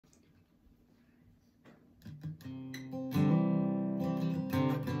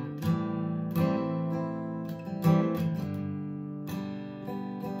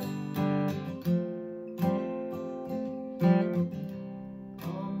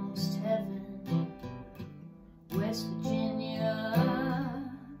Almost heaven, West Virginia,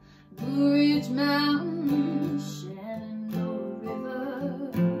 Blue Ridge Mountain, Shenandoah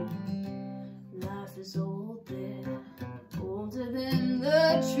River. Life is old there, older than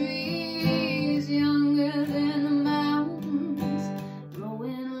the trees, younger than the mountains,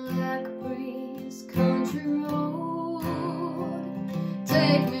 blowing like a breeze. Country road,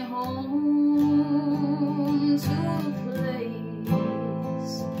 take me home to the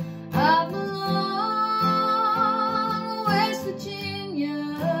place I belong. West Virginia,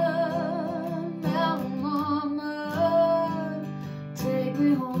 Mountain Mama, take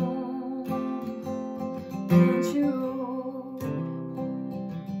me home. Country road,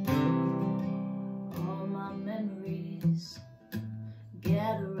 all my memories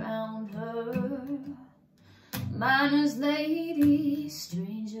gather around her. Miner's lady,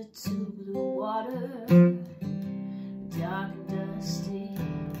 stranger to blue water, dark and dusty,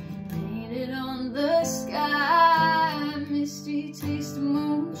 painted on the sky. Misty taste of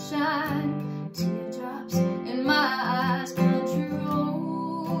moonshine, teardrops in my eyes. Country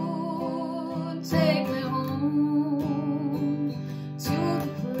road, take me home to the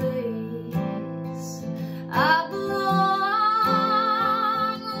place I belong.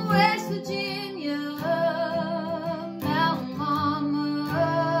 West Virginia, Mountain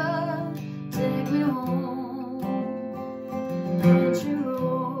Mama, take me home. Country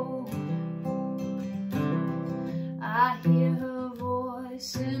road, I hear her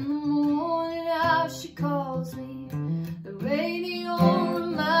voice in the morning, how she calls me. The radio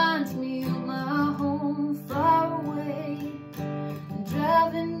reminds me of my home far away. And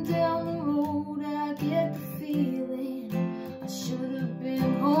driving down the road, I get the feeling I should have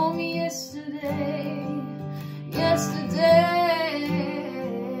been home yesterday.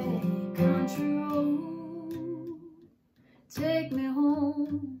 Country road, take me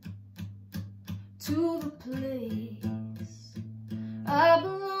home to the place I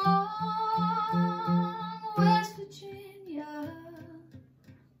belong. West Virginia,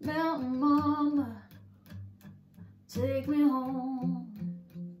 Mountain Mama, take me home.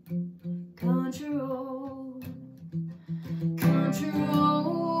 Country road, country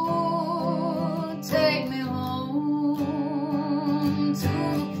road, take me home to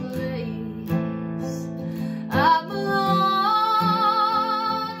the place I belong.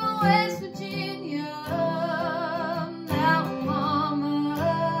 West